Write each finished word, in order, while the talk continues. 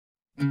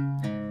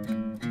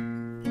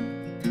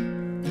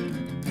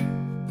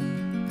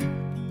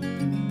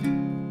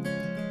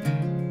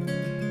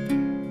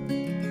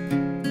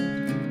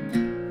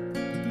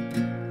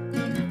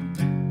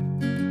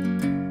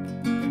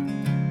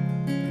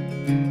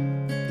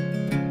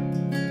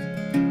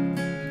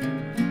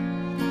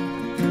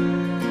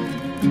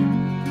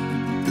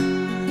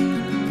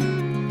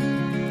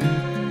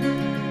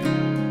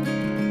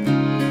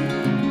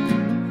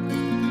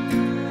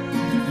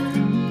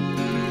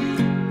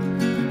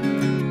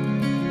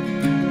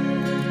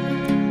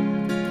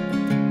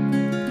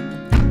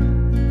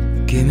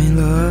Give me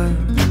love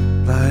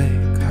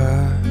like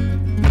her.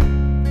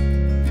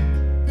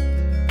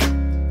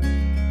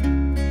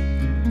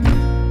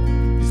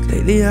 Cause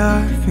lately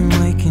I've been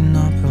waking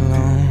up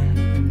alone.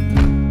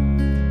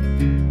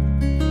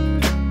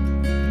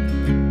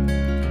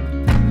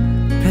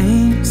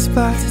 Paint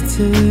splattered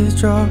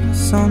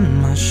teardrops on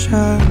my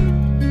shirt.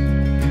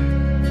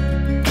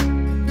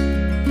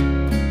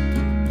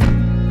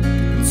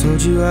 I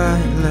told you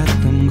I'd let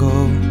them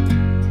go,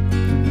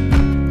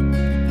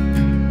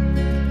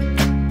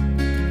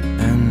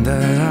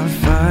 that I'll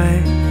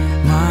fight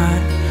my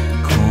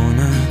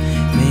corner.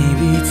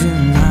 Maybe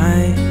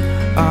tonight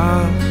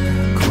I'll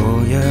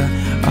call you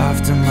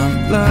after my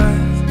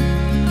blood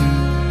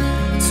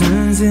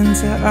turns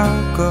into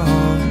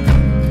alcohol.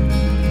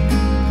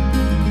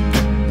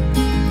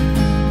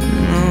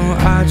 No,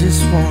 I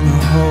just wanna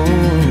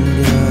hold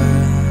you.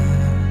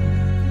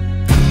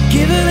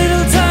 Give a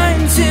little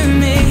time to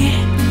me,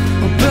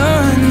 we'll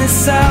burn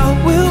this out.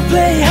 We'll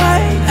play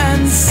hide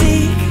and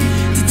seek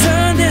to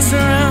turn this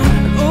around.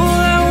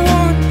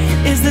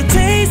 Is the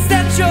taste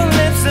that your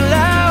lips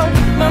allow.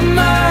 My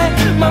mind,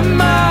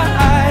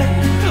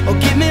 oh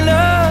give me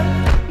love.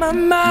 My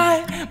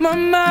mind,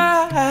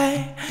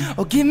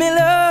 oh give me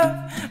love.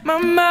 My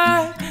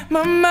mind,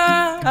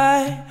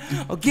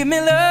 oh give me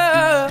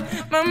love.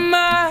 My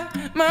mind,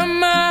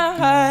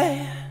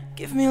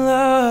 give me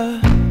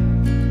love.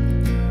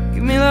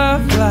 Give me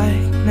love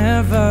like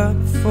never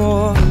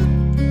before.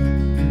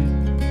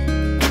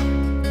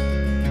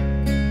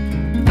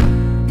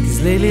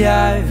 Lately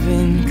I've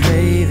been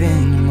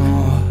craving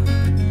more.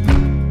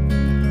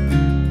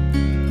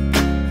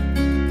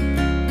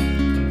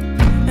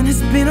 And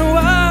it's been a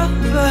while,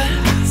 but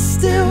I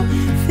still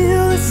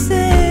feel the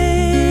same.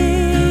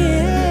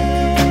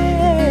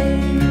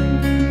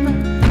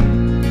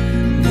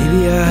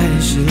 Maybe I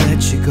should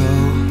let you go.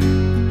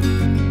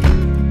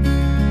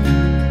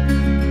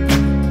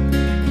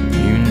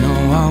 You know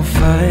I'll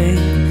fight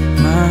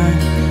my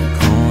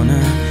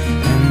corner,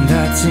 and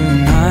that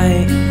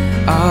tonight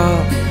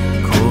I'll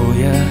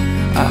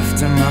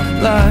after my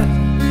blood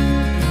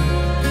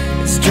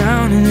is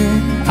drowning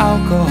in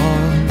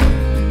alcohol.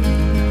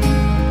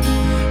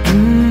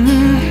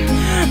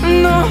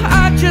 No,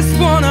 I just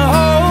wanna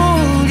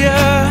hold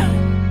you.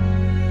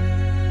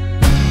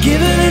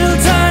 Give a little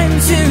time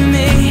to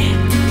me,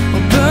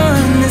 we'll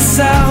burn this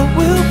out.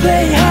 We'll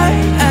play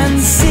hide and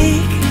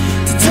seek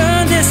to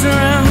turn this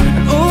around.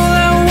 And all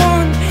I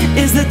want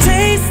is the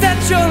taste that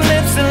your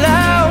lips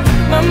allow.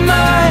 My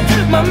mind,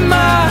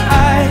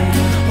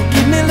 oh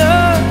give me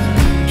love.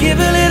 Give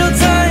a little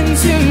time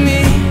to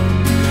me,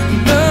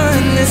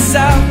 burn this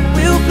out.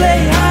 We'll play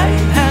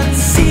hide and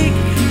seek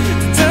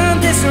to turn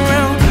this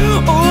around.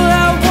 All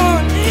I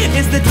want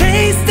is the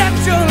taste that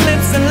your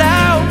lips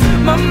allow.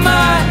 My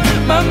mind,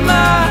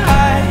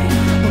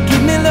 oh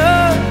give me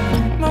love.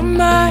 My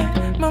mind,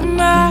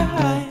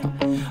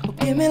 oh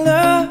give me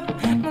love.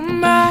 My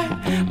mind,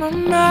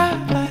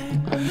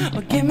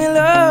 oh give me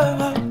love.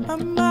 My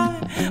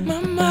mind,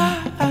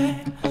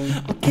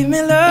 oh give me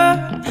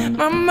love.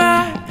 My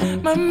mind,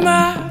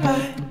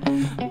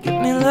 give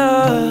me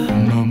love.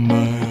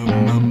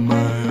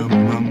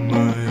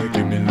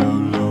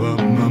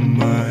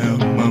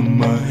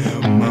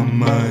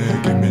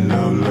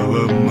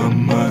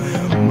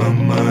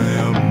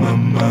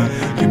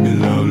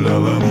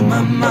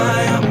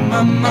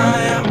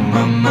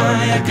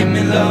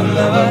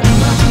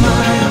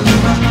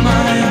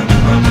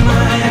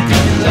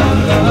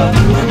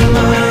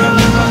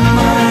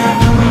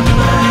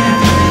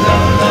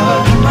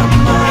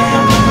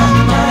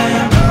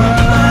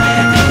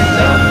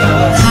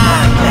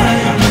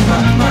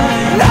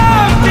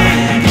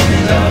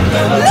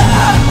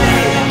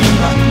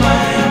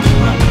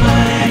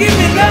 Give me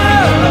love,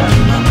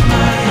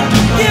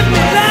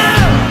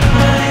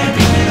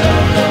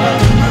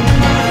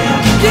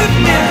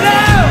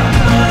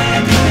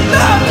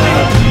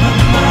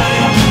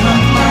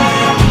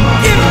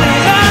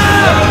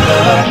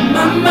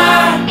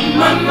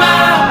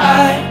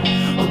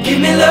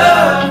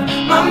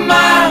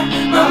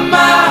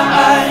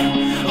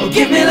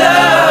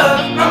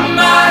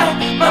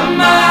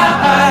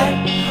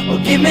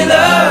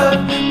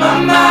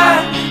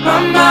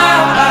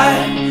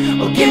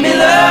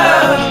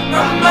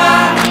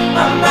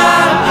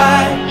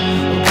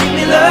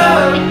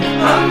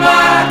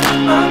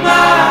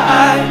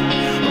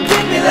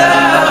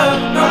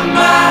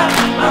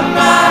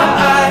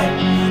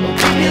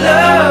 give me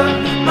love,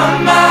 my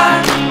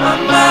mind,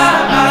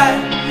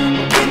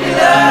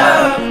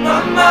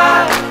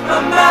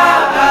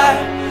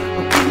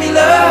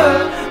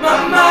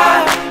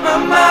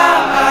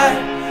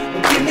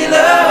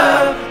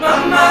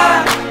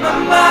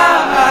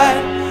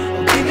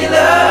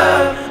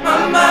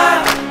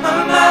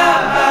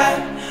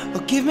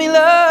 give me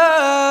love.